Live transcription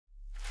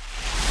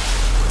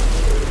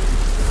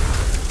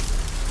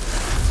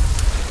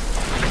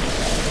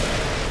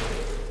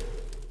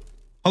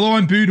Hello,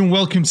 I'm Bood and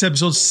welcome to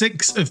episode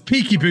 6 of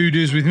Peaky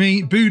Booders with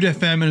me, Bood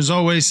FM, and as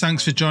always,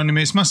 thanks for joining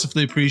me. It's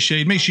massively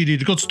appreciated. Make sure you do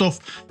the good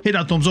stuff, hit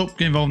that thumbs up,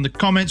 get involved in the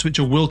comments, which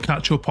I will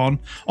catch up on.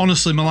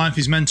 Honestly, my life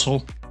is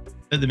mental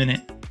at the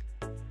minute.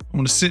 I'm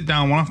going to sit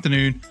down one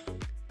afternoon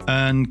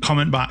and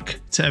comment back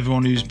to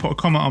everyone who's put a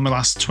comment on my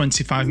last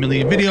 25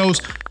 million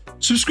videos.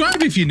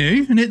 Subscribe if you're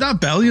new and hit that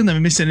bell, you'll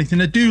never miss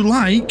anything. I do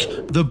like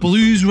the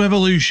Blues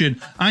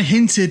Revolution. I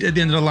hinted at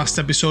the end of the last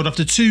episode,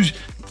 after 2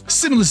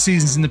 similar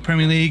seasons in the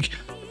Premier League,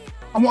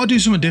 I want to do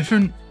something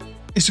different.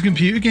 It's a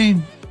computer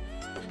game.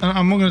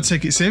 I'm not going to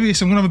take it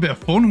serious. I'm going to have a bit of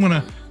fun. I'm going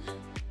to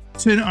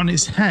turn it on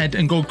its head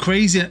and go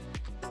crazy.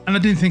 And I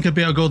didn't think I'd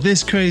be able to go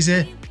this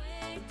crazy.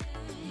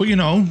 But you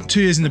know,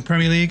 2 years in the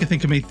Premier League, I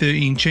think I made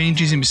 13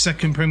 changes in my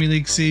second Premier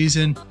League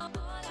season.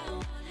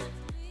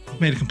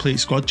 I've made a complete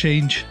squad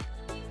change.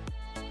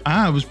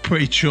 I was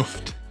pretty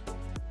chuffed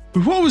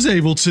with what I was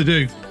able to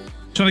do.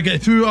 Trying to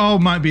get through it all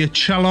might be a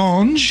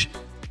challenge,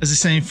 as they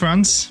say in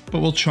France,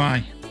 but we'll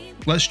try.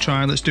 Let's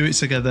try, let's do it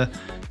together.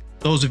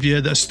 Those of you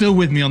that are still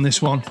with me on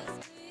this one,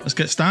 let's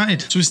get started.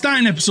 So we're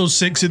starting episode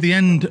 6 at the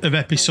end of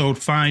episode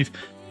 5.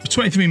 We're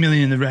 23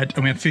 million in the red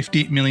and we had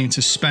 58 million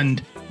to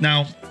spend.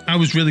 Now, I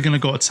was really going to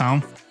go to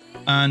town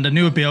and I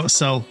knew I'd be able to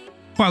sell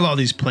quite a lot of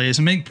these players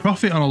and make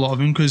profit on a lot of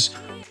them, because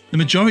the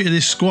majority of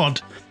this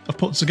squad I've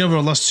put together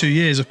the last 2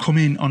 years have come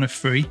in on a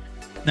free.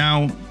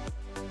 Now,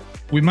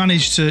 we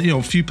managed to,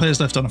 a few players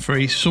left on a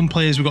free. Some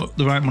players we got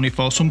the right money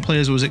for. Some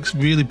players I was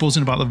really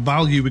buzzing about the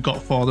value we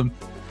got for them.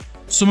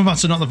 Some have had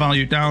to knock the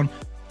value down.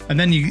 And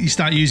then you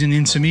start using the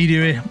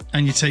intermediary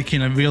and you're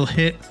taking a real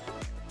hit.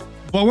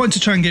 But I wanted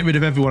to try and get rid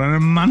of everyone, and I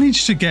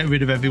managed to get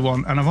rid of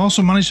everyone. And I've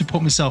also managed to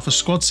put myself a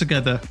squad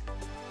together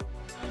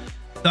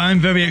that I'm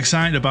very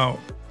excited about.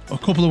 A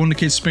couple of wonder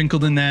kids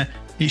sprinkled in there.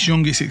 It's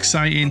young, it's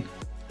exciting.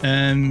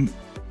 And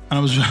I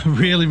was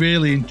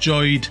really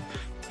enjoyed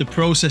the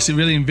process. It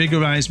really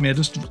invigorized me. I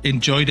just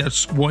enjoyed it. I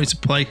just wanted to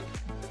play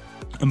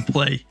and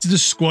play. To the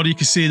squad, you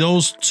can see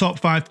those top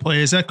 5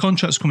 players, their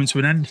contracts coming to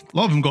an end. A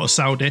lot of them got to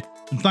Saudi,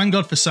 and thank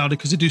God for Saudi,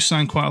 because they do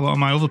sign quite a lot of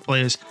my other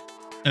players.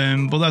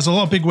 But there's a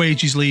lot of big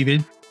wages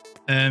leaving,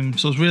 so I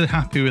was really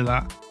happy with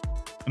that.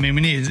 I mean,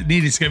 we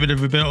needed to get rid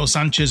of Roberto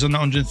Sanchez on that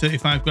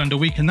 135 grand a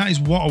week, and that is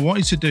what I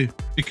wanted to do,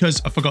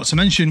 because I forgot to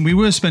mention we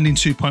were spending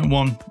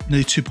 2.1,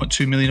 nearly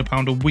 2.2 million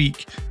pound a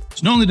week.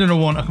 So not only did I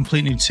want a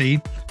complete new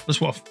team, that's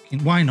what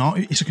why not?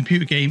 It's a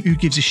computer game. Who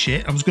gives a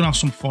shit? I was going to have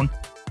some fun.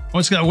 I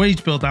wanted to get a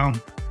wage bill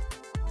down.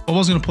 I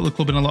was going to put the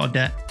club in a lot of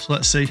debt. So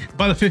let's see.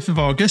 By the 5th of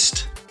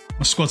August,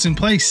 my squad's in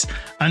place.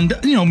 And,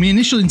 my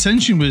initial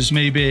intention was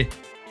maybe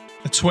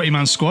a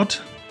 20-man squad.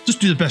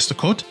 Just do the best I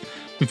could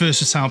with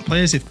versatile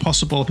players if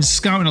possible. I've been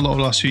scouting a lot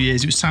over the last few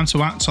years. It was time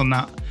to act on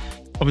that.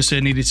 Obviously,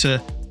 I needed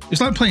to. It's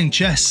like playing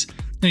chess.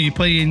 You're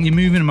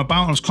moving them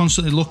about. I was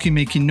constantly looking,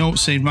 making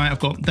notes, saying, right, I've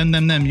got them,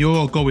 you're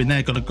all going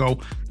there, got to go.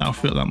 That'll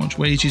fill that much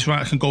wages,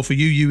 right? I can go for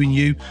you, and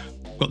you.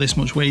 Got this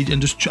much wage,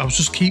 and I was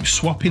just keep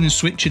swapping and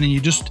switching, and you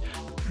just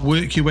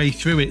work your way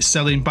through it,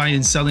 selling,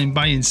 buying, selling,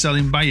 buying,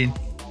 selling, buying.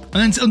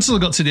 And then until I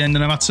got to the end,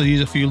 and I've had to use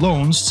a few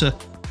loans to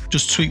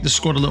just tweak the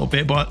squad a little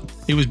bit, but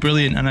it was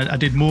brilliant, and I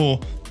did more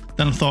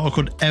than I thought I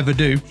could ever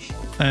do.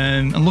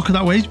 And look at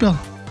that wage bill.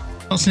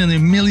 That's nearly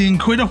 £1 million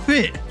off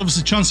it.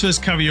 Obviously, transfers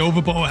carry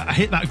over, but I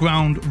hit that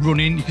ground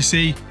running. You can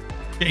see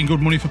getting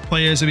good money for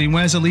players. I mean,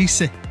 where's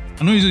Elise? I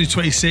know he's only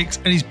 26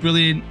 and he's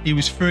brilliant. He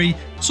was free.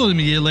 Sold him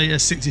a year later,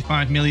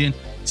 65 million.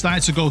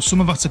 Started to go. Some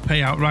have had to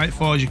pay outright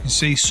for, as you can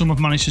see. Some have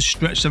managed to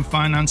stretch them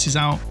finances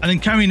out. And then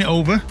carrying it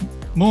over,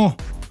 more.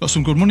 Got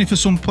some good money for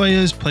some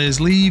players. Players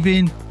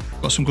leaving.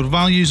 Got some good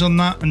values on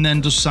that. And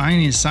then just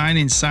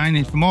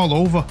signing from all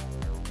over,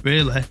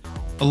 really.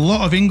 A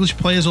lot of English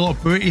players, a lot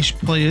of British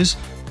players.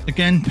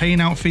 Again,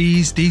 paying out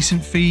fees,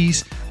 decent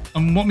fees.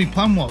 And what my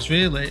plan was,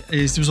 really,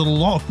 is there was a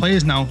lot of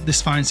players now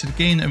this far into the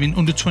game that are in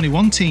under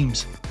 21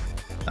 teams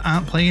that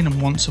aren't playing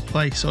and want to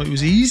play. So it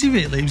was easy,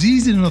 really. It was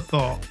easier than I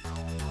thought.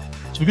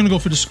 So we're going to go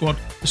for the squad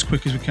as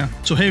quick as we can.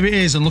 So here it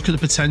is, and look at the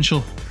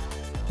potential.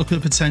 Look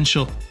at the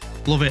potential.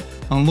 Love it.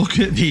 And look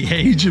at the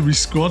age of my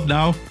squad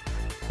now.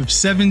 From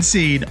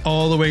 17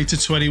 all the way to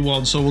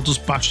 21. So we'll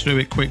just bash through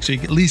it quick so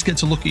you at least get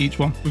to look at each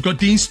one. We've got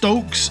Dean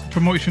Stokes,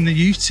 promoted from the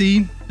youth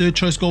team, 3rd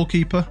choice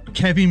goalkeeper.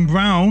 Kevin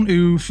Brown,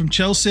 who from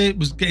Chelsea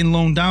was getting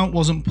loaned out,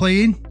 wasn't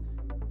playing.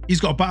 He's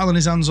got a battle in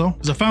his hands though.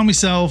 Because I found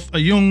myself a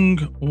young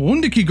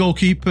wonderkid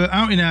goalkeeper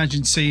out in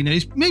Argentina.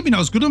 He's maybe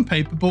not as good on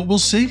paper, but we'll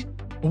see.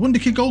 A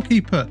wonderkid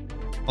goalkeeper.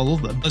 I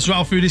love them. Let's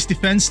rattle through this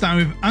defence,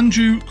 starting with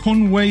Andrew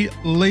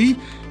Conway-Lee,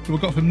 who we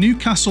got from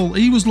Newcastle.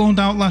 He was loaned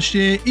out last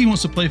year. He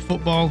wants to play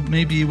football.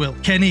 Maybe he will.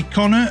 Kenny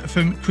Connor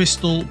from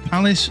Crystal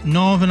Palace,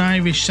 Northern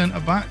Irish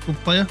centre-back, good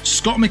player.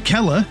 Scott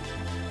McKellar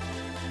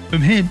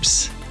from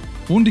Hibs,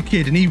 wonder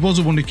kid, and he was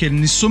a wonder kid.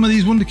 And some of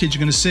these wonder kids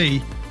you're going to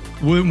see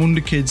weren't wonder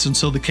kids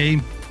until they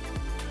came.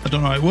 I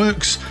don't know how it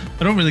works.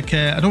 I don't really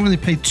care. I don't really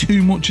pay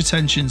too much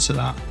attention to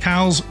that.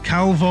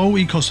 Calvo,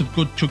 he costs a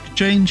good chunk of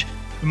change.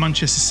 from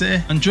Manchester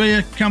City.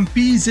 Andrea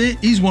Campese,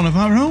 he's one of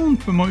our own,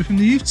 promoted from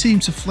the youth team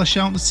to flesh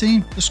out the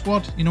team, the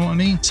squad, you know what I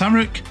mean.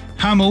 Tarek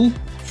Hamill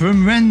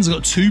From Rennes, I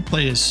got 2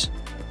 players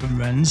from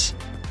Rennes.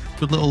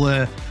 Good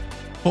little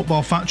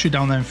football factory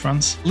down there in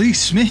France. Lee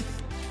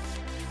Smith,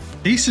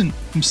 decent,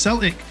 from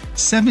Celtic,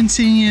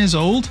 17 years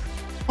old.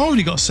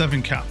 Already got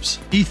 7 caps.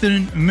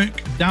 Ethan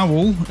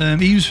McDowell,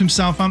 he was from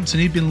Southampton.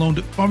 He'd been loaned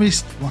at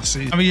Forest last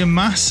season. Harry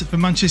Mass from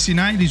Manchester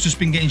United. He's just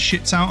been getting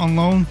shipped out on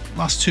loan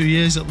last 2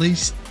 years at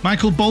least.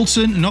 Michael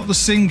Bolton, not the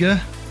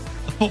singer,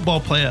 a football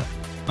player.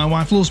 My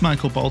wife loves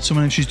Michael Bolton.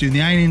 Whenever she's doing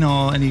the ironing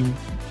or any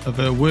of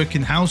her work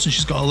in the house and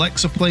she's got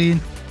Alexa playing,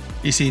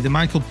 it's either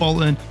Michael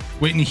Bolton,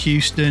 Whitney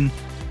Houston,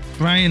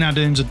 Brian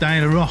Adams, or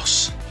Diana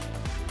Ross.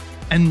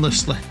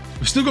 Endlessly.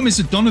 We've still got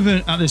Mr.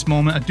 Donovan at this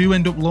moment. I do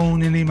end up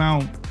loaning him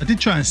out. I did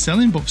try and sell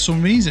him, but for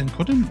some reason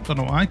couldn't. Don't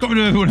know why. Got rid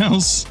of everyone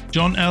else.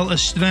 John L.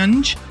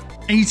 Estrange,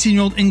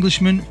 18-year-old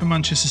Englishman from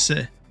Manchester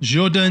City.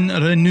 Jordan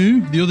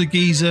Renou, the other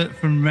geezer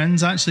from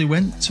Rennes. I actually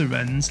went to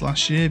Rennes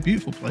last year.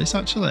 Beautiful place,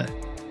 actually.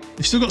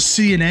 They've still got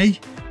C&A.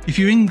 If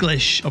you're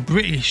English or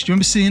British, do you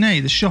remember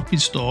C&A, the shopping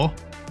store?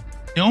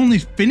 It only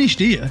finished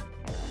here.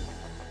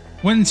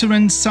 Went into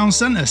Rennes town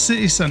centre,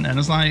 city centre, and I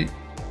was like,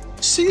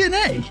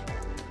 C&A?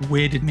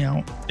 Weirded me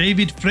out.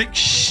 David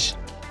Frisch,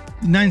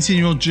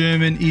 19-year-old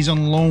German. He's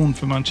on loan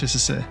from Manchester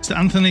City. So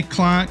Anthony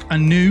Clark,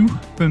 Anu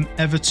from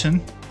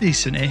Everton,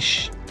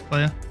 decent-ish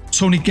player.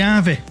 Tony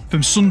Garvey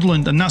from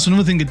Sunderland, and that's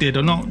another thing I did.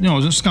 I'm not, I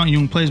was just scouting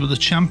young players, but the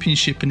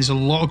Championship, and there's a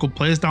lot of good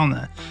players down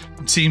there.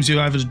 Teams who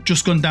either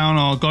just gone down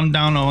or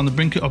on the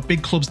brink of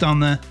big clubs down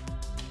there,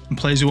 and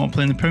players who won't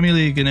play in the Premier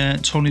League.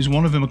 And Tony's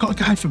one of them. I got a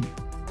guy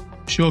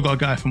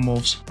from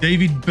Wolves.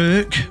 David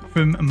Burke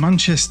from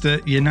Manchester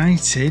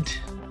United.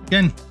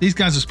 Again, these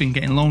guys have been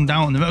getting loaned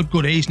out and they're at a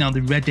good age now.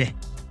 They're ready.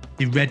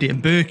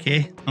 And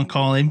Berkey, I'll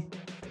call him,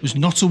 was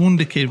not a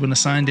wonder kid when I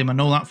signed him. I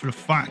know that for a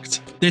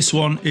fact. This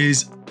one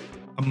is,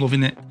 I'm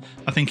loving it.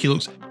 I think he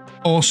looks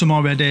awesome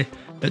already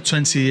at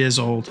 20 years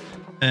old.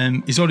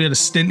 He's already had a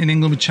stint in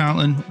England with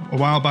Charlton a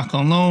while back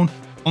on loan.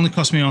 Only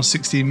cost me around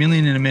 16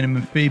 million in a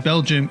minimum fee.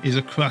 Belgium is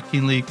a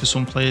cracking league for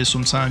some players.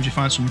 Sometimes you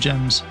find some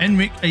gems.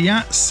 Enric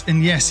Ayats,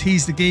 and yes,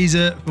 he's the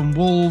geezer from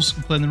Wolves.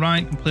 Can play on the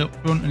right, can play up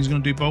front, and he's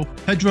going to do both.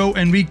 Pedro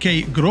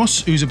Enrique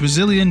Gross, who's a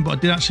Brazilian, but I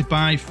did actually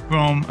buy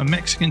from a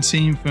Mexican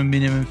team for a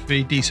minimum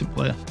fee. Decent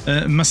player.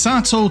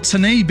 Masato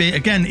Tanebe,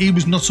 again, he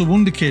was not a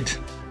wonder kid.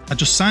 I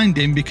just signed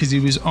him because he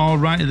was all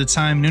right at the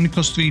time, and he only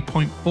cost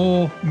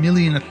 3.4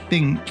 million, I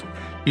think.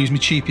 He was my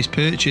cheapest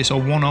purchase,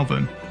 or one of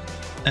them.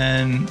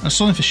 I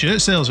sold him for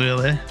shirt sales,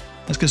 really.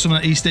 Let's get some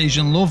of that East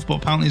Asian love, but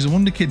apparently he's a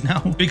wonder kid now.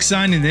 Big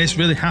signing this,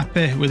 really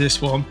happy with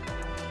this one.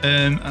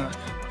 I'm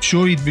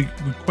sure he'd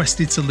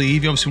requested to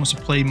leave. He obviously wants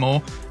to play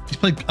more. He's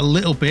played a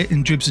little bit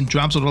in dribs and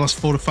drabs over the last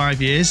 4 to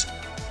 5 years.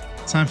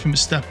 Time for him to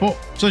step up.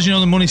 So as you know,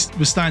 the money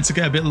was starting to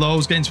get a bit low. It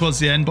was getting towards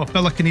the end, but I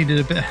felt like I needed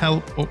a bit of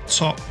help up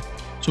top.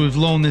 So we've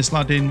loaned this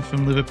lad in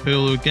from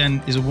Liverpool, who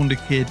again is a wonder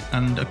kid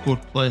and a good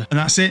player. And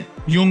that's it.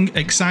 Young,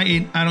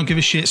 exciting, I don't give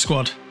a shit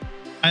squad.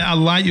 I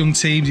like young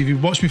teams. If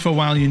you've watched me for a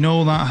while, you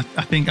know that.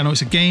 I know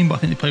it's a game, but I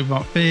think they play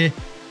without fear.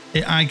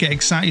 I get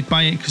excited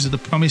by it because of the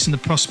promise and the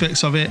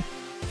prospects of it.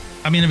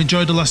 I mean, I've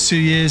enjoyed the last 2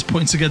 years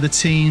putting together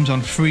teams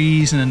on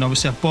freeze, and then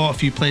obviously I've bought a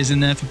few players in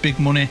there for big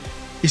money.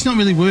 It's not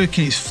really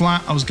working. It's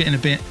flat. I was getting a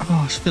bit,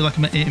 I feel like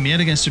I'm hitting my head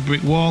against a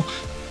brick wall.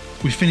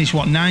 We finished,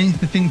 what,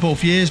 9th, I think,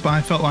 both years, but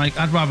I felt like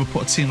I'd rather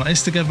put a team like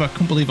this together. I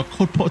couldn't believe I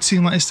could put a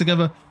team like this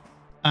together.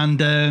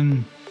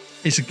 And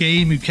it's a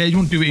game. Who cares? You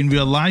won't do it in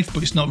real life,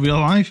 but it's not real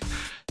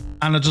life.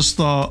 And I just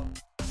thought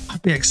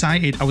I'd be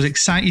excited. I was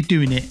excited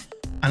doing it,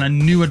 and I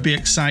knew I'd be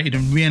excited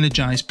and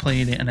re-energized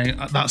playing it. And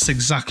that's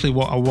exactly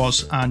what I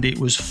was, and it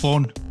was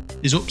fun.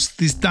 There's ups,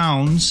 there's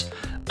downs,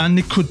 and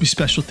there could be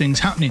special things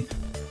happening.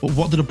 But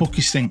what do the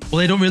bookies think? Well,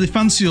 they don't really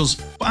fancy us,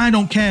 but I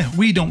don't care.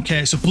 We don't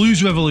care. It's a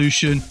blues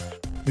revolution.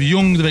 They're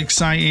young, they're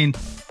exciting,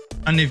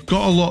 and they've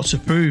got a lot to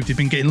prove. They've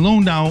been getting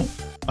loaned out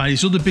by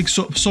these other big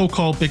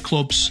so-called big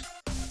clubs.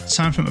 It's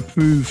time for them to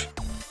prove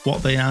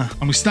what they are.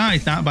 And we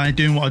started that by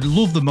doing what I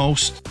love the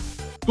most,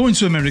 going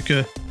to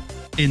America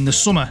in the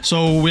summer.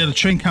 So we had a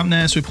training camp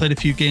there, so we played a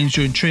few games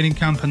during training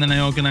camp, and then I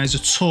organised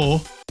a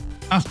tour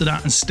after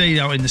that and stayed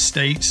out in the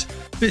States.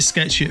 A bit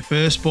sketchy at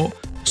first, but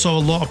saw a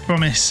lot of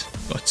promise.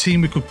 Got a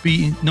team we could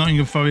beat in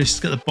Nottingham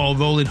Forest, get the ball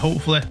rolling,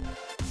 hopefully.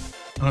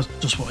 And I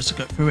just wanted to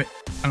get through it,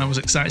 and I was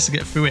excited to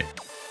get through it.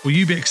 Will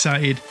you be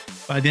excited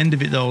by the end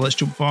of it though? Let's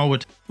jump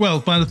forward. Well,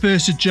 by the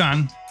 1st of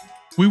Jan,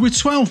 we were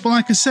 12th, but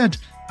like I said,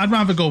 I'd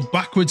rather go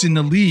backwards in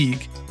the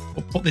league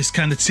or put this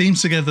kind of team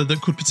together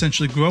that could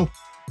potentially grow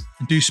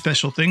and do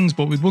special things.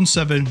 But we've won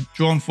 7,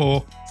 drawn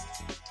 4,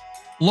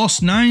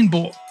 lost 9,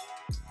 but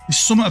there's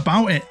something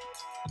about it.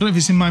 I don't know if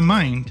it's in my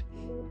mind.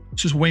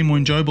 It's just way more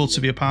enjoyable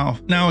to be a part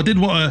of. Now, I did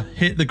want to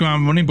hit the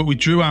ground running, but we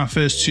drew our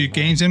first 2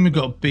 games, then we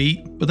got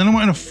beat. But then I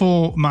went on a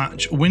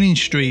 4-match winning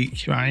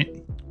streak, right?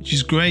 Which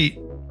is great.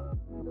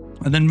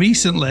 And then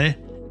recently,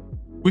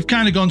 we've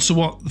kind of gone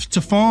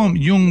to form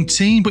young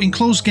team, but in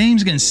close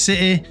games against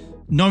City,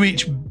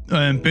 Norwich,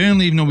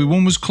 Burnley, even though we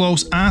won was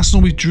close.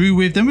 Arsenal we drew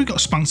with. Then we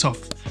got spanked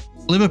off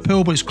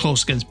Liverpool, but it's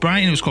close against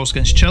Brighton. It was close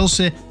against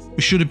Chelsea.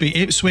 We should have beat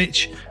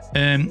Ipswich.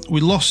 We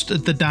lost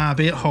the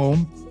derby at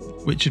home.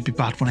 which would be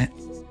bad, wouldn't it?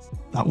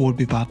 That would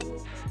be bad.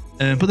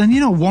 But then, you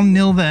know,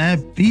 1-0 there,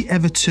 beat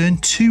Everton,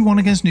 2-1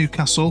 against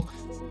Newcastle.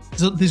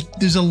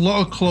 There's a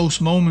lot of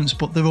close moments,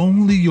 but they're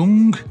only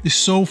young. They're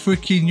so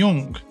freaking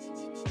young.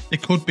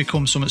 It could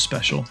become something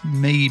special.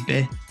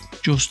 Maybe.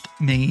 Just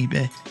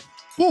maybe.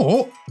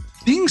 But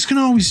things can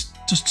always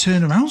just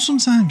turn around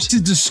sometimes.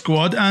 This is the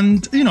squad,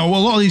 and, you know, a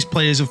lot of these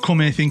players have come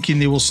here thinking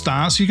they will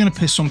start, so you're going to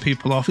piss some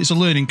people off. It's a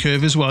learning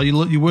curve as well.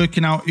 You're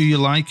working out who you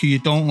like, who you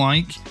don't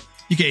like.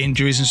 You get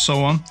injuries and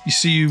so on. You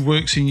see who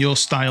works in your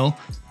style.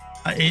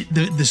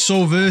 They're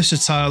so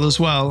versatile as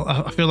well.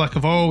 I feel like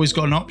I've always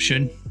got an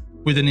option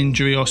with an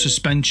injury or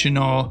suspension,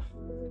 or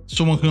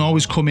someone can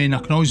always come in. I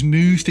can always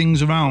move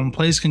things around.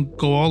 Players can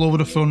go all over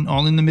the front,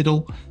 all in the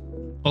middle,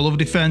 all over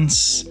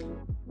defence.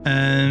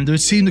 They're a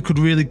team that could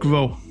really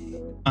grow,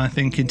 I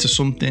think, into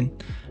something.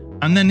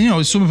 And then, you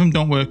know, some of them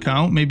don't work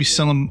out. Maybe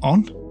sell them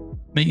on,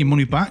 make your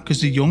money back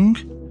because they're young.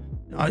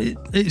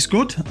 It's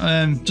good.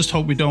 Just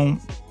hope we don't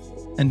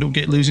end up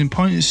losing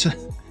points.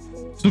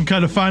 Some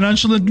kind of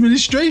financial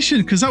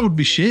administration, because that would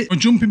be shit. We're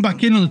jumping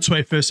back in on the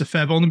 21st of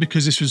Feb only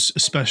because this was a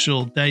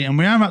special day, and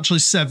we are actually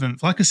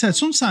 7th. Like I said,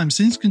 sometimes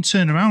things can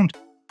turn around.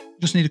 You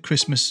just need a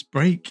Christmas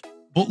break.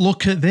 But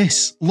look at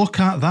this. Look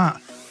at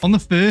that. On the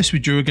 1st, we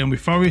drew again with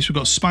Forest. We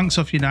got spanked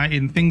off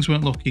United and things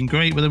weren't looking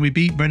great. But then we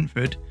beat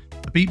Brentford.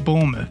 I beat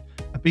Bournemouth.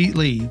 I beat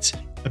Leeds.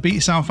 I beat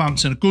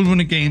Southampton. A good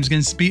run of games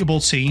against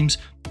beatable teams,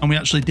 and we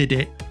actually did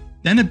it.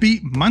 Then I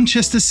beat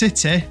Manchester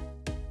City.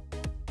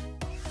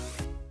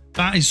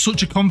 That is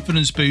such a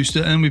confidence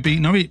booster, and we beat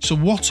Norwich. So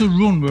what a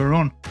run we're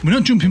on. We're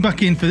not jumping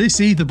back in for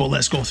this either, but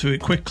let's go through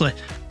it quickly.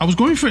 I was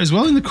going for it as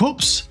well in the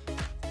cups.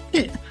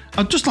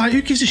 I'm just like,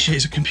 who gives a shit?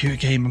 It's a computer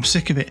game. I'm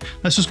sick of it.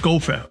 Let's just go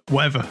for it,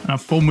 whatever, and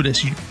have fun with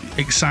this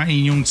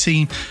exciting young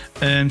team.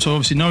 So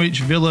obviously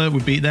Norwich, Villa,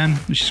 we beat them,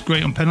 which is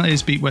great on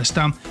penalties, beat West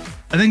Ham.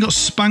 I then got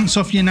spanked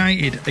off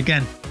United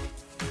again.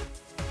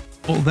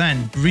 But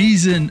then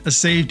Reason has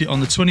saved it on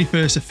the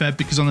 21st of Feb,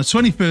 because on the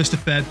 21st of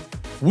Feb,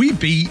 we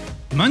beat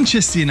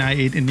Manchester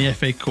United in the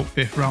FA Cup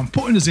 5th round,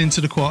 putting us into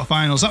the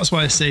quarterfinals. That's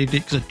why I saved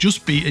it, because I'd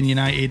just beaten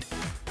United.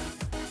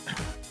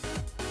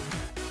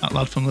 That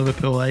lad from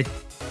Liverpool, eh?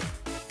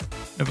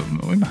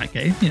 We might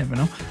get him, you never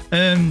know.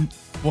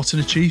 What an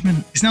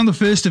achievement. It's now the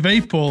 1st of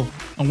April,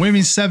 and we're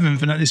in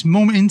 7th, and at this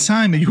moment in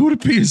time, a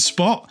European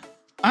spot.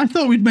 I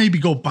thought we'd maybe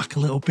go back a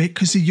little bit,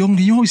 because they're young.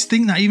 You always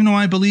think that, even though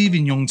I believe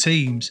in young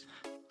teams,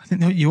 I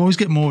think that you always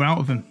get more out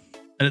of them.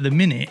 And at the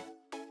minute,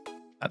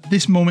 at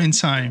this moment in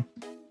time,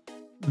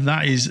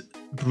 that is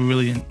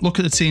brilliant. Look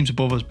at the teams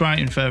above us.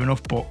 Brighton, fair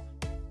enough, but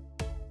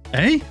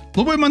hey,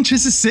 look where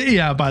Manchester City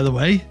are, by the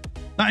way.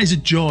 That is a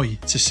joy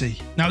to see.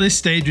 Now, at this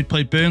stage, we'd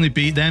played Burnley,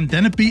 beat them.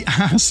 Then I beat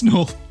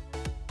Arsenal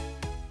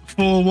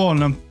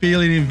 4-1. I'm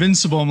feeling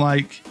invincible. I'm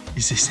like,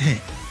 is this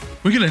it?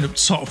 We're going to end up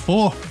top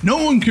 4.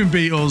 No one can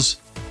beat us.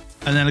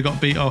 And then I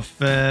got beat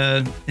off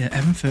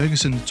Evan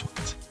Ferguson, the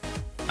twat.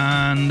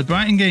 And the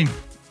Brighton game.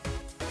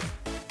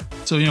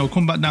 So, you know,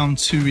 come back down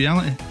to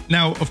reality.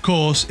 Now, of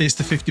course, it's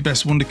the 50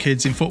 best wonder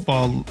kids in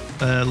football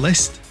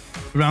list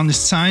around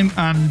this time,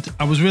 and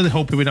I was really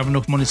hoping we'd have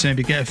enough money to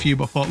maybe get a few,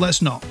 but I thought,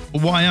 let's not.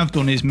 But what I have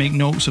done is make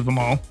notes of them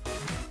all,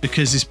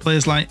 because there's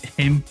players like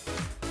him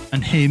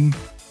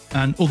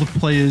and other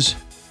players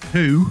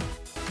who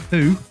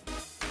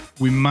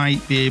we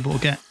might be able to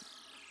get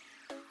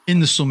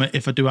in the summer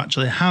if I do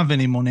actually have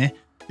any money.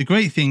 The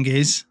great thing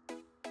is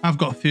I've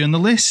got a few on the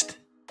list.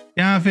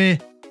 Garvey,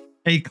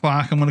 A.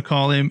 Clark, I'm going to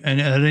call him,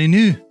 and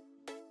Renew.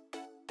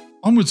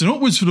 Onwards and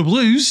upwards for the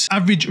Blues.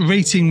 Average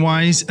rating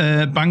wise,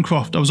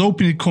 Bancroft. I was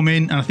hoping he'd come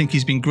in, and I think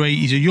he's been great.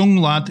 He's a young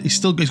lad. He's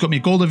got me a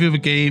goal every other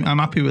game. I'm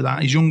happy with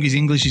that. He's young, he's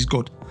English, he's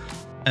good.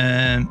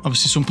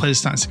 Obviously, some players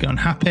are starting to get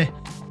unhappy,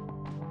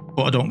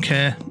 but I don't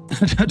care.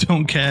 I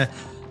don't care.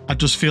 I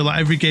just feel like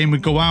every game we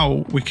go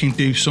out, we can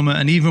do something,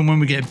 and even when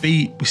we get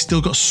beat, we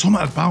still got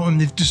something about them.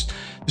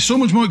 They're so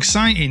much more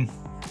exciting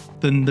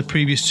than the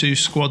previous 2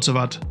 squads I've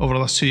had over the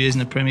last 2 years in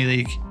the Premier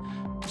League.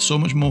 So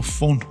much more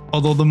fun.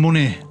 Although the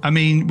money, I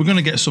mean, we're going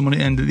to get some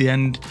money at the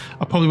end.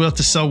 I'll probably will have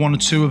to sell 1 or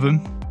 2 of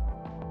them.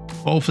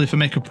 But hopefully if I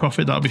make a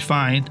profit, that'll be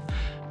fine.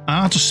 And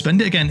I'll just spend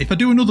it again. If I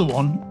do another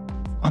one,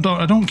 I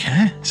don't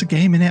care. It's a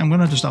game, innit? I'm going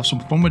to just have some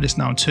fun with this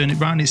now and turn it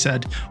round its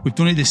head. We've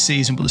done it this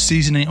season, but the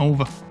season ain't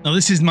over. Now,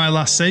 this is my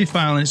last save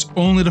file, and it's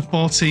only the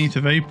 14th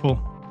of April,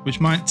 which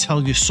might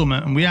tell you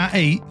something. And we are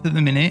 8th at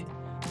the minute.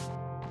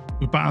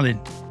 We're battling.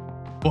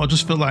 But I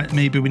just feel like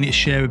maybe we need to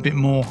share a bit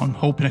more. I'm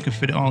hoping I can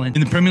fit it all in. In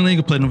the Premier League,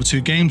 I played another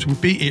 2 games. We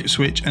beat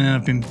Ipswich, and then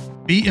I've been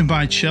beaten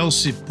by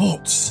Chelsea.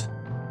 But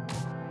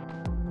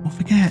don't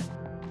forget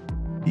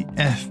the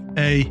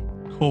FA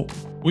Cup.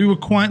 We were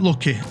quite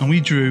lucky, and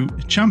we drew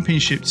a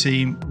championship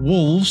team,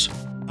 Wolves,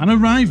 and a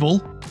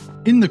rival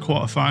in the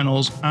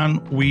quarterfinals,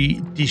 and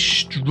we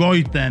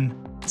destroyed them,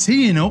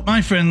 teeing up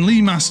my friend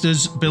Lee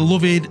Masters'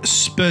 beloved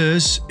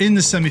Spurs in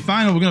the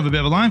semi-final. We're going to have a bit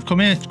of a live. Come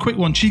here, quick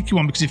one, cheeky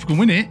one, because if we can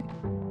win it,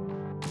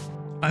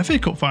 FA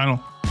Cup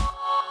final.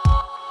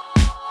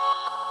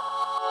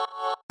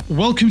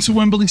 welcome to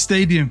Wembley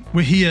Stadium.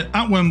 We're here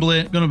at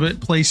Wembley, going to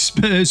play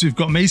Spurs. We've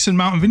got Mason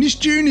Mount and Vinicius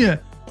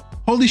Jr.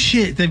 Holy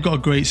shit, they've got a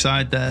great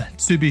side there,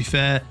 to be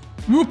fair.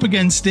 We're up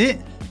against it.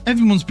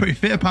 Everyone's pretty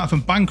fit apart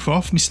from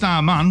Bancroft, my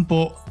star man,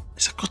 but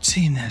it's a good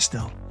team there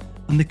still.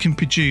 And they can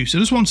produce. I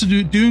just want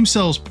to do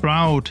themselves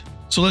proud.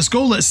 So let's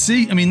go, let's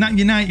see. I mean, that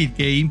United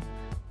game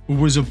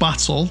was a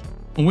battle,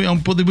 but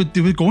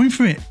they were going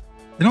for it.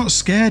 They're not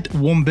scared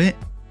one bit.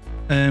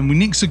 We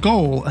nicked a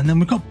goal, and then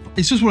we got...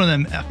 It's just one of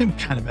them, I think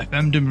we kind of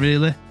FM'd them,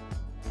 really.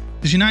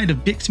 Because United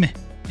have dicked me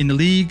in the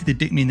league. They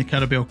dicked me in the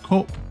Carabao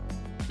Cup.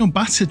 They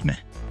battered me.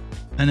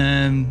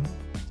 And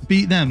to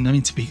beat them, I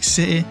mean, to beat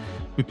City,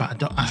 we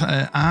battered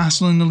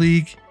Arsenal in the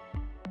league.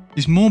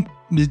 There's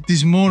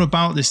more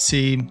about this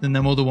team than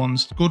them other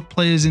ones. Good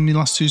players in the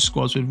last two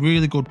squads with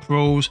really good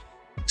pros,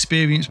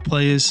 experienced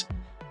players.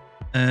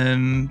 But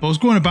I was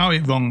going about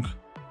it wrong.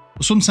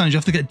 But sometimes you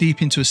have to get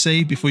deep into a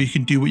save before you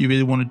can do what you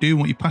really want to do,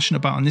 what you're passionate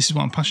about. And this is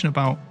what I'm passionate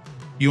about.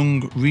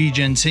 Young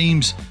regen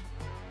teams.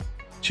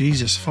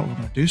 Jesus, I thought we were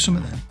going to do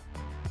something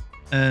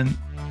then.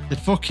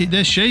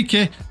 They're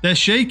shaky. They're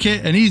shaky.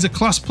 And he's a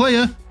class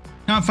player.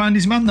 Can't find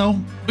his man though.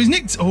 But he's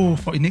nicked. Oh, I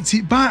thought he nicked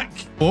it back.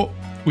 But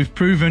we've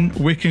proven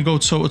we can go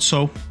toe to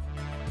toe.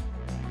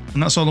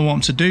 And that's all I want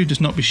him to do. Just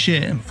not be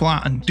shit and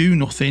flat and do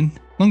nothing.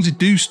 As long as they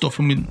do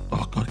stuff. I mean,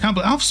 oh God, I can't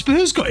believe how have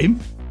Spurs got him?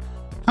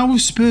 How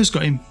have Spurs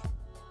got him?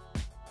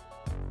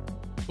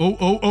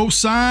 Oh,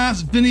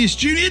 Sars, Vinicius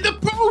Jr. in the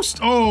post.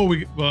 Oh,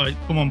 right,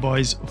 come on,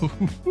 boys.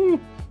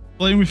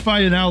 Playing with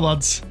fire now,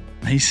 lads.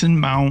 Mason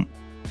Mount.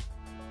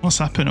 What's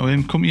happened to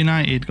him? Come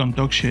United, gone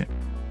dog shit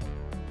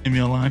in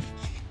real life.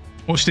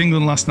 Watched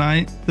England last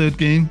night, third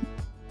game.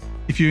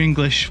 If you're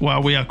English,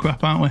 wow, we are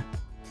crap, aren't we?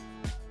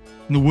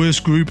 In the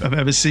worst group I've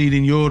ever seen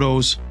in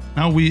Euros.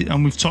 Now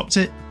we've topped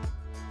it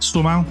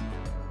somehow.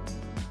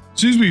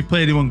 As soon as we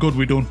played anyone good,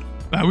 we're done.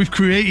 Right, we've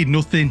created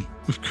nothing.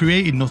 We've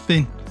created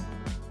nothing.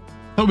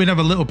 Thought we'd have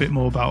a little bit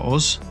more about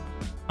us,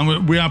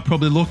 and we are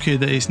probably lucky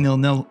that it's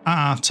 0-0 at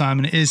half time,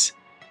 and it is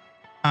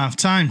half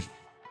time.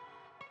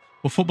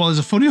 But football is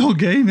a funny old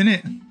game, isn't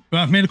it?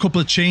 Right, I've made a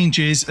couple of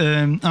changes.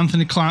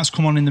 Anthony Clark's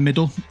come on in the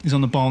middle. He's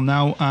on the ball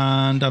now,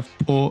 and I've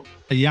put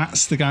a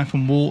Yats, the guy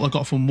from Wolves, I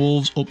got from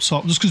Wolves, up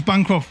top, just because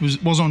Bancroft was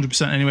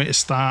 100% anyway to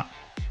start.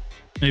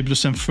 Maybe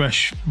just some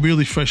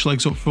really fresh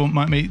legs up front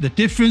might make the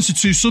difference. The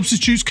two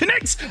substitutes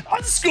connect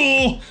and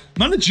score.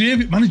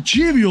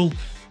 Managerial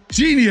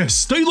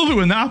genius. Don't you love it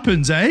when that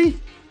happens, eh?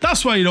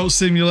 That's why you don't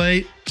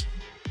simulate.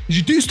 Because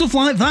you do stuff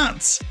like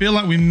that. Feel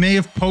like we may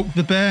have poked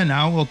the bear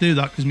now. I'll do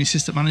that because my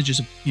assistant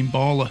manager's a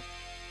baller.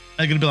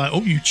 They're going to be like,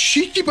 oh, you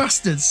cheeky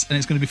bastards. And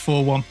it's going to be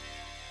 4-1.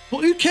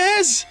 But who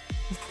cares?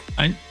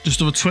 And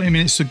just over 20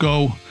 minutes to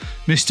go.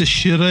 Mr.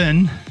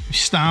 Sheeran,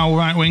 star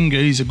right winger.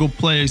 He's a good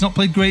player. He's not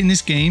played great in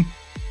this game.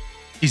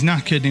 He's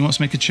knackered and he wants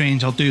to make a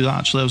change. I'll do that,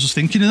 actually. I was just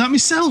thinking of that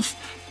myself.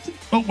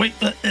 Oh, wait.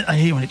 I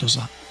hate when it does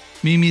that.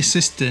 Me and my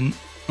assistant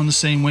on the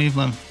same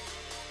wavelength.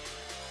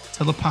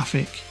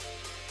 Telepathic.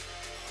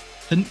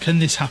 Can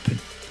this happen?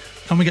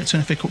 Can we get to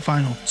an FA Cup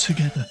final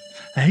together?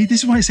 Hey,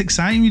 this is why it's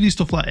exciting when you do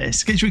stuff like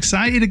this. It gets you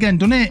excited again,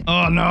 doesn't it?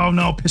 Oh,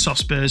 no. Piss off,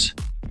 Spurs.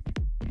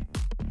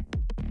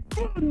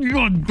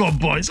 God,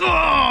 boys. Oh,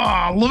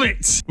 I love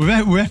it.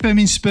 We're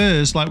FMing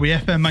Spurs like we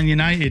FM Man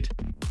United.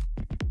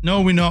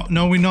 No, we're not.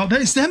 No, we're not.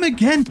 It's them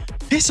again.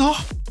 Piss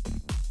off.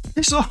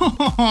 Piss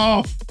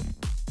off.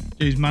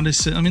 Jeez,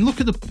 Madison. I mean, look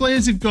at the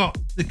players they've got.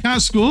 They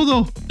can't score,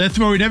 though. They're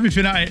throwing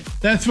everything at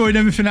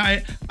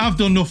it. I've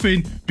done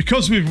nothing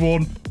because we've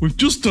won. We've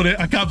just done it.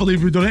 I can't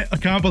believe we've done it. I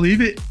can't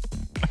believe it.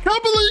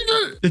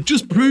 They've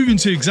just proven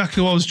to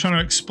exactly what I was trying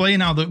to explain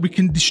now, that we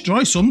can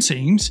destroy some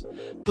teams,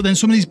 but then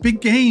some of these big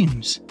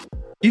games,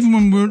 even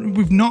when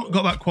we've not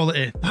got that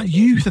quality, that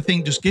youth, I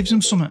think, just gives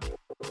them something.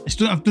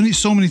 I've done it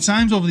so many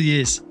times over the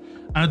years,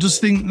 and I just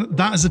think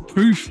that is a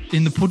proof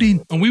in the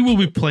pudding. And we will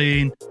be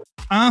playing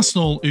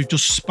Arsenal, who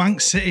just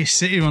spanked City.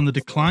 City are on the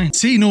decline.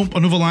 Setting up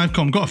another live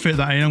com, got to fit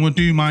that in. I'm going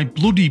to do my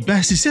bloody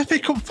best. It's the FA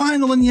Cup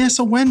final, and yes,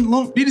 I went.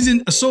 Look,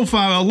 so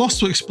far, I lost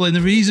to explain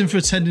the reason for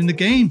attending the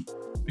game.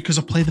 Because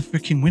I play the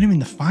freaking winner in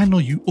the final,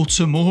 you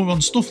utter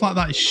moron. Stuff like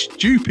that is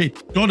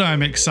stupid. God,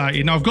 I'm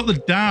excited. Now, I've got the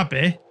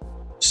derby,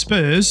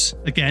 Spurs,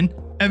 again,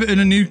 Everton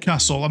and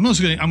Newcastle. I'm going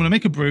to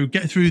make a brew,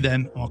 get through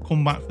them, and I'll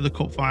come back for the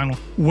cup final.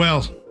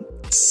 Well,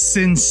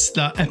 since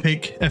that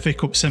epic FA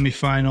Cup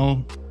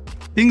semi-final,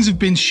 things have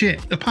been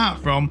shit, apart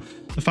from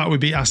the fact we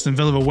beat Aston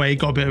Villa away,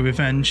 got a bit of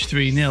revenge,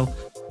 3-0.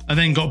 And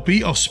then got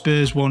beat off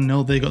Spurs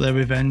 1-0. They got their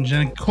revenge.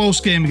 And a close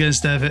game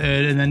against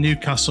Everton, and then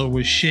Newcastle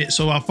was shit.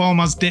 So our form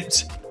has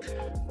dipped.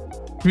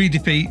 3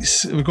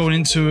 defeats. We're going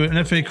into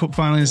an FA Cup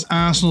final against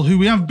Arsenal, who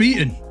we have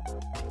beaten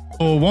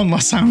 4-1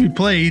 last time we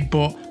played,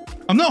 but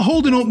I'm not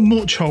holding up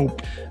much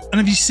hope. And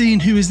have you seen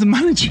who is the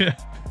manager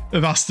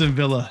of Aston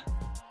Villa?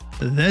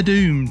 They're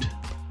doomed.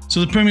 So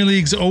the Premier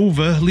League's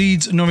over.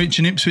 Leeds, Norwich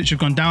and Ipswich have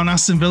gone down.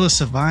 Aston Villa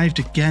survived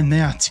again.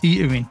 They are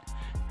teetering.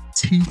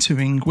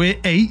 We're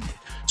 8th.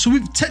 So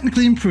we've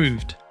technically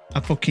improved.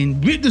 I've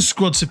fucking ripped the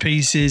squad to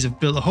pieces. I've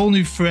built a whole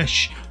new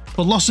fresh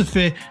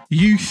philosophy,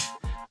 youth,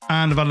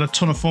 and I've had a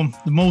ton of fun.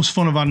 The most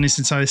fun I've had in this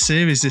entire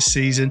series this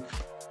season.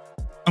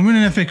 I'm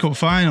winning an FA Cup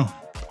final,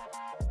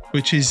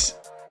 which is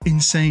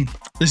insane.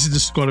 This is the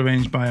squad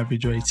arranged by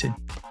average rating.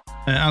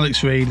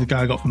 Alex Reid, the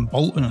guy I got from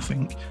Bolton, I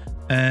think.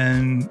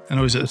 I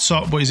know he's at the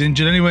top, but he's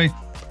injured anyway.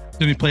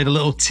 He's only played a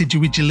little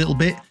tidgy-widgy little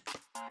bit.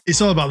 It's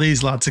all about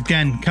these lads.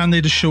 Again, can they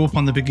just show up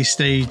on the biggest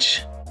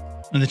stage?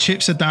 When the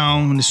chips are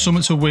down, when there's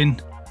something to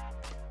win,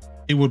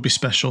 it would be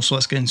special. So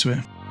let's get into it.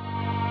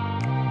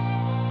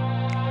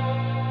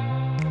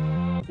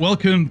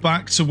 Welcome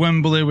back to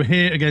Wembley. We're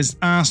here against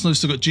Arsenal. We've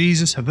still got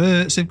Jesus,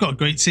 Havertz. They've got a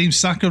great team.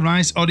 Saka,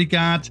 Rice,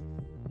 Odegaard.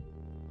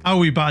 How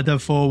we battered them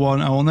 4-1,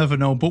 I will never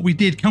know. But we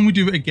did. Can we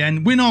do it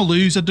again? Win or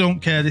lose, I don't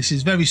care. This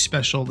is very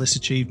special, this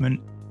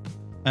achievement.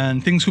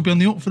 And things could be on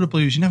the up for the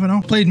Blues. You never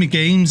know. Played me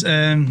games,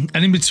 and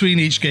in between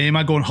each game,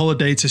 I go on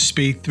holiday to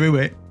speed through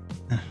it.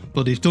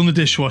 Bloody, I've done the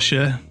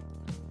dishwasher.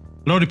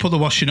 I've already put the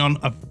washing on.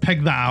 I've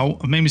pegged that out.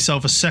 I've made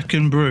myself a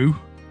second brew.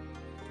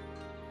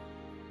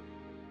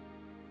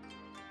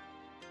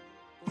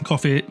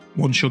 Coffee,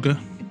 1 sugar.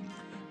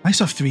 I used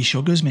to have 3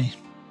 sugars, me.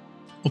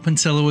 Up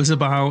until I was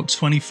about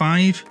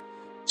 25.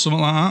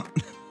 Something like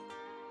that.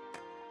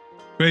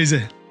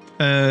 Crazy.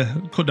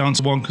 Cut down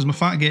to 1 because my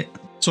fat git.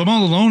 So I'm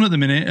all alone at the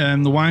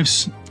minute. The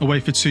wife's away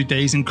for 2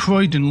 days in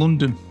Croydon,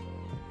 London.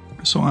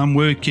 So I'm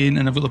working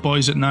and I've got the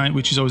boys at night,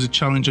 which is always a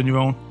challenge on your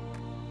own.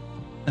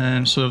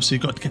 So obviously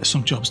you've got to get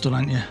some jobs done,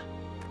 haven't you?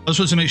 I just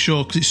want to make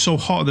sure, because it's so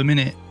hot at the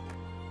minute.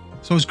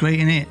 It's always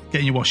great, innit?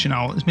 Getting your washing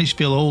out. It makes you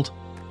feel old.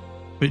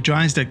 But it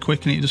dries dead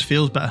quick and it just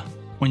feels better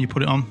when you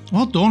put it on.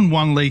 Well done,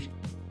 Wanley.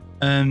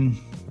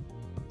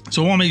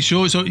 So I want to make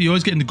sure, so you're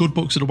always getting the good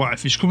books of the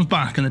wife. If she comes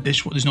back and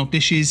there's no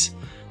dishes,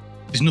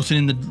 there's nothing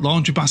in the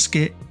laundry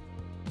basket,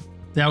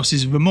 the house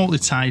is remotely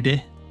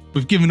tidy.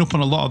 We've given up on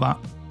a lot of that.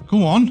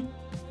 Go on.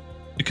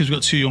 Because we've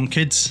got 2 young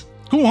kids.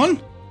 Go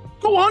on.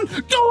 Go on.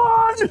 Go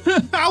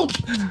on. Help.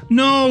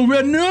 No,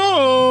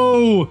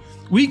 no.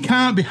 We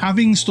can't be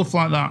having stuff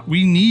like that.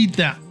 We need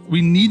that.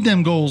 We need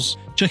them goals.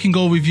 Checking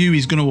Goal Review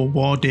is going to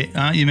award it,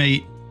 aren't you,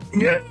 mate?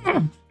 Yeah.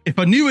 If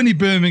I knew any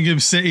Birmingham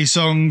City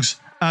songs,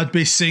 I'd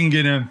be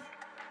singing them.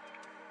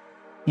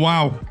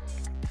 Wow.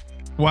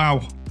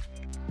 Wow.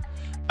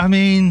 I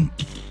mean,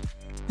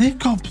 they've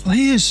got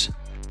players.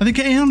 Are they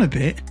getting on a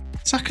bit?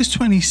 Saka's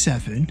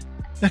 27.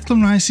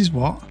 Declan Rice is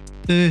what?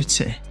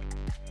 30.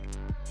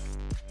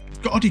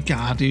 We've got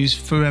Odegaard, who's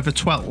forever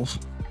 12.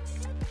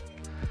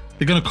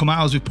 They're going to come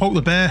out as we poke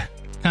the bear.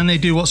 Can they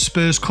do what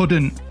Spurs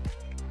couldn't?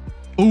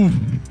 Oh,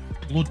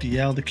 bloody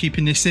hell. They're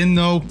keeping this in,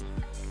 though.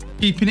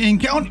 Keeping it in.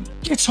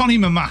 Get on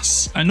him, a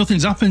mass. And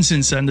nothing's happened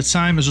since then. The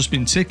time has just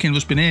been ticking.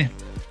 Just been here.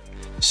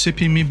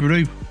 Sipping me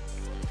brew.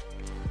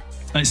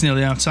 And it's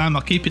nearly half time.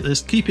 I'll keep it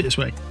this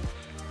way.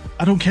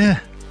 I don't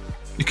care.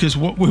 Because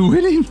what we're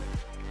winning.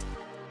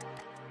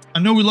 I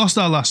know we lost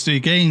our last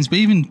 3 games, but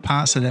even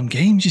parts of them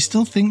games, you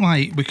still think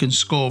like we can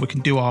score, we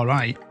can do all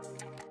right.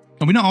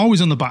 And we're not always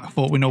on the back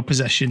foot with no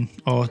possession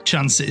or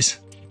chances.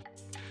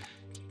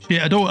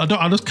 Yeah,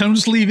 I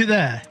just leave it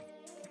there.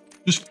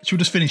 Should we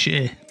just finish it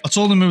here? I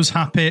told them I was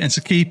happy and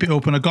to keep it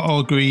up, and I got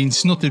all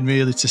greens. Nothing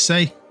really to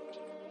say.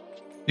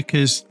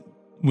 Because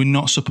we're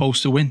not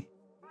supposed to win.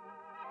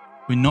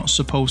 We're not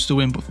supposed to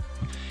win, but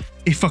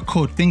if I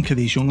could think of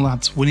these young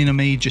lads winning a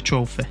major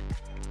trophy.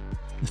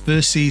 The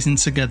first season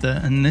together,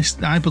 and this,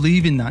 I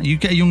believe in that. You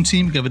get a young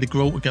team together, they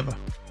grow together.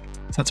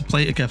 They have to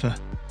play together.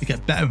 They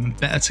get better and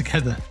better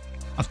together.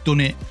 I've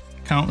done it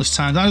countless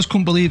times. I just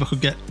couldn't believe I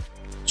could get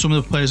some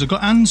of the players I've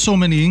got, and so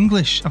many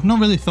English. I've not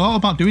really thought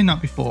about doing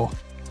that before.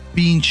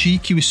 Being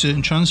cheeky with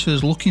certain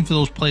transfers, looking for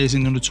those players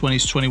in the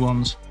under-20s,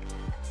 21s.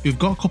 Who've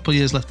got a couple of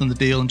years left on the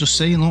deal, and just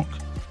saying, look,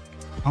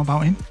 how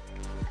about him?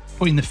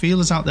 Putting the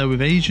feelers out there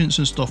with agents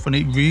and stuff, and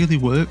it really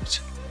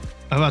worked.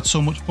 I've had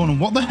so much fun.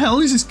 And what the hell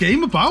is this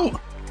game about?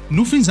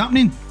 Nothing's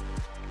happening.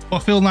 But I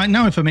feel like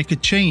now if I make a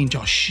change,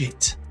 oh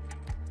shit.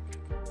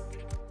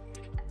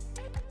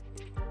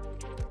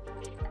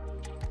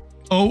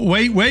 Oh,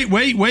 wait.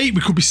 We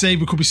could be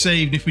saved.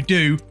 And if we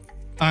do,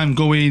 I'm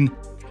going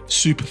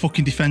super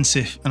fucking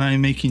defensive and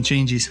I'm making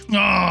changes.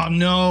 Oh,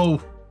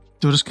 no.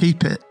 Do I just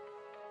keep it?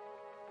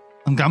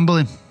 I'm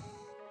gambling.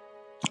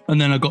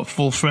 And then I got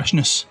full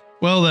freshness.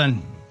 Well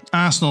then,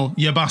 Arsenal,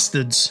 you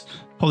bastards.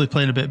 Probably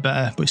playing a bit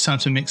better, but it's time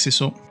to mix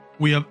this up.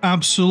 We have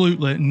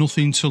absolutely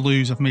nothing to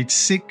lose. I've made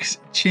 6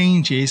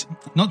 changes.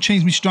 Not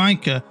changed my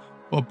striker,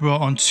 but I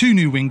brought on 2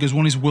 new wingers.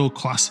 One is world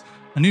class.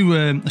 A new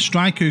a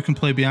striker who can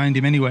play behind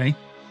him anyway.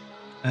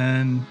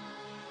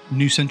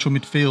 New central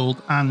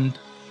midfield and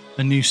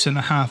a new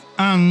centre half.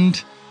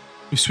 And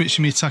we've switched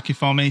to my attacking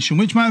formation,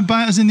 which might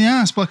bite us in the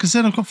ass. But like I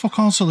said, I've got fuck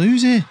all to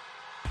lose here.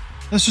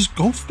 Let's just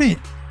go for it.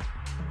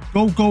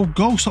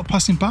 Go. Stop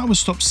passing backwards.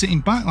 Stop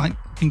sitting back like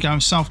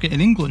Gareth Southgate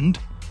in England.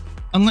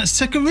 And let's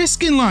take a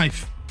risk in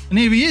life. And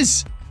here he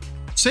is.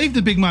 Saved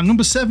the big man,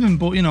 number 7,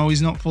 but you know,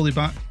 he's not fully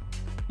back.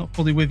 Not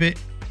fully with it.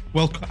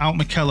 Well cut out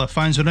McKellar.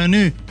 Finds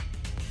Renu.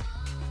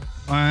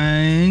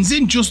 Finds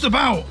him just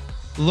about.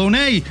 Lone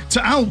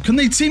to Alp. Can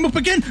they team up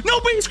again? No,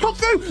 but he's got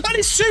through. And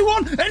it's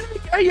 2-1.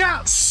 Enrique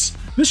Ayats.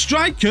 The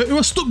striker who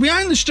was stuck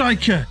behind the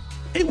striker.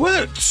 It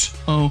worked.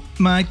 Oh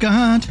my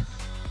God.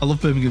 I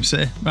love Birmingham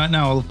City. Right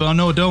now, I love, but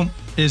no, I don't.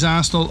 Here's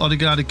Arsenal,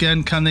 Odegaard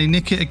again. Can they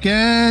nick it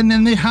again?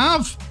 And they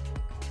have.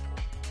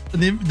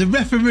 The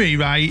referee,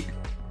 right?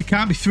 It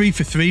can't be 3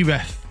 for 3,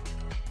 ref.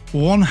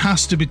 One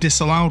has to be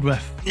disallowed,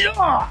 ref.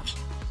 Yeah.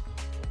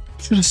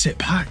 Should have sit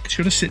back.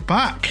 Should have sit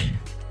back.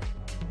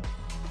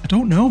 I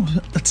don't know.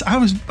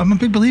 I'm a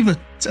big believer.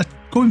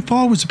 Going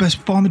forward is the best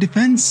form of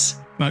defence.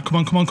 Right, come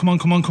on, come on, come on,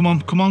 come on, come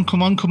on, come on,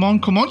 come on, come on,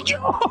 come on.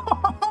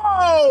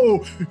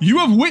 Oh, you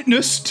have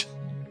witnessed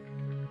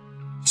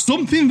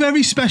something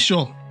very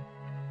special.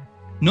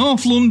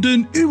 North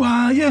London, who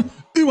are you?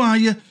 Who are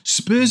you?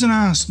 Spurs and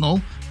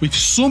Arsenal, we've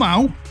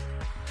somehow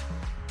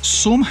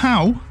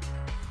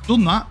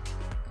done that.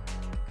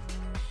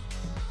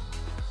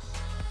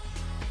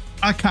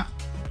 I can't.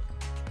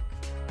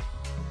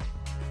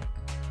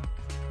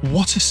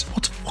 What a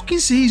fucking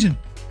season.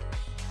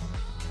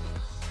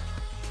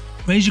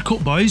 Raise your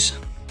cup, boys.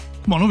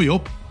 Come on, hurry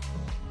up.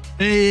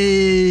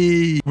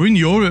 Hey, we're in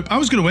Europe. I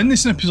was going to win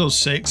this in episode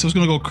 6. I was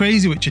going to go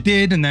crazy, which I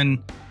did, and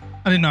then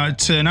I didn't know how it'd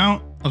turn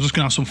out. I was just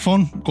going to have some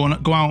fun,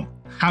 go out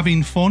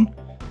having fun,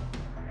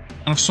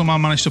 and I've somehow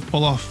managed to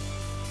pull off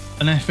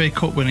an FA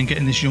Cup win and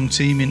getting this young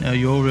team into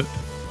Europe.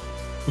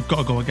 We've got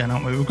to go again,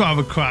 haven't we? We've got to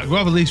have a crack. We'll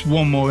have at least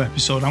one more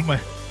episode, haven't we?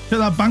 Get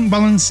that bank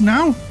balance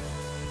now.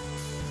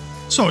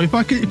 So if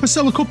I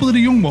sell a couple of the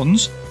young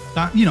ones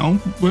that, you know,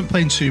 weren't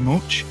playing too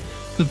much,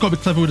 they've got to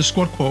be clever with the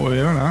squad quota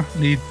here, haven't I?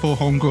 I need 4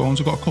 homegrowns.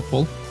 I've got a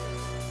couple.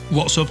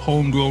 Lots of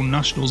homegrown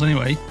nationals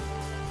anyway.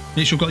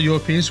 Make sure I've got the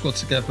European squad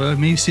together.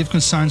 Maybe see if I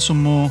can sign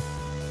some more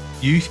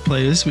youth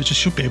players, which I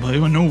should be able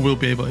to. I know we'll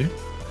be able to.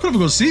 Could have a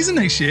good season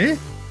next year.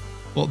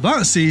 But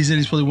that season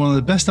is probably one of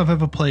the best I've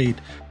ever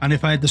played. And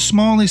if I had the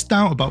smallest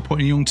doubt about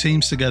putting young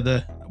teams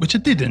together, which I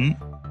didn't,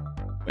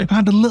 if I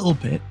had a little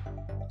bit,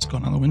 it's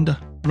gone out the window.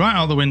 Right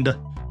out the window.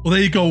 Well,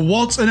 there you go.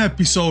 What an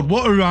episode.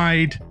 What a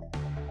ride.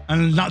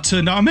 And that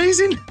turned out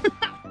amazing.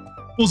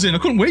 Buzzing. I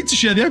couldn't wait to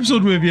share the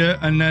episode with you.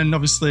 And then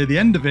obviously the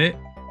end of it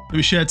that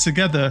we shared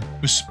together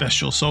was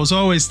special. So as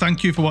always,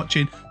 thank you for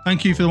watching.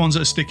 Thank you for the ones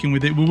that are sticking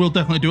with it. We will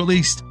definitely do at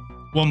least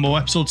one more.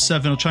 Episode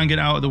 7. I'll try and get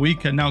it out at the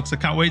weekend now because I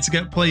can't wait to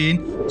get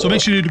playing. So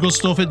make sure you do the good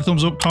stuff. Hit the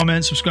thumbs up,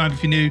 comment, subscribe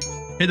if you're new.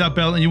 Hit that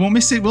bell and you won't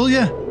miss it, will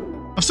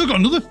you? I've still got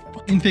another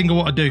fucking thing I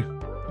want to do.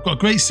 I've got a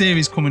great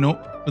series coming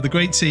up with a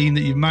great team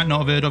that you might not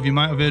have heard of. You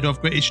might have heard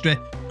of. Great history,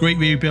 great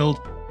rebuild.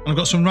 And I've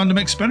got some random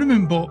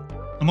experiment, but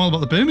I'm all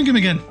about the Birmingham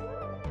again.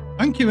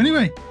 Thank you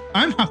anyway.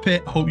 I'm happy.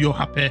 Hope you're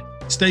happy.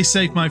 Stay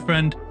safe, my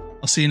friend.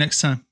 I'll see you next time.